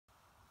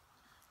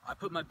I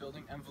put my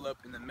building envelope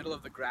in the middle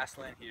of the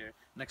grassland here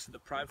next to the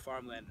prime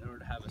farmland in order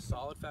to have a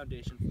solid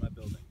foundation for my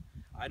building.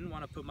 I didn't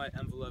want to put my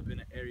envelope in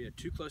an area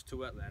too close to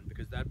wetland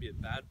because that'd be a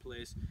bad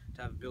place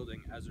to have a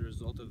building as a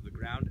result of the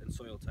ground and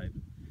soil type.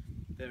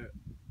 There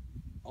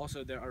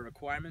are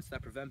requirements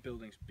that prevent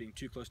buildings being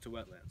too close to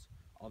wetlands.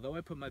 Although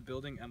I put my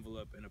building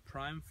envelope in a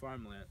prime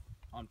farmland,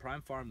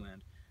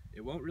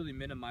 it won't really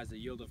minimize the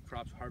yield of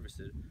crops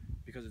harvested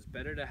because it's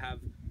better to have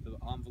the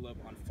envelope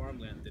on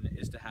farmland than it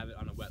is to have it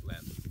on a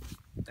wetland.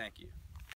 Thank you.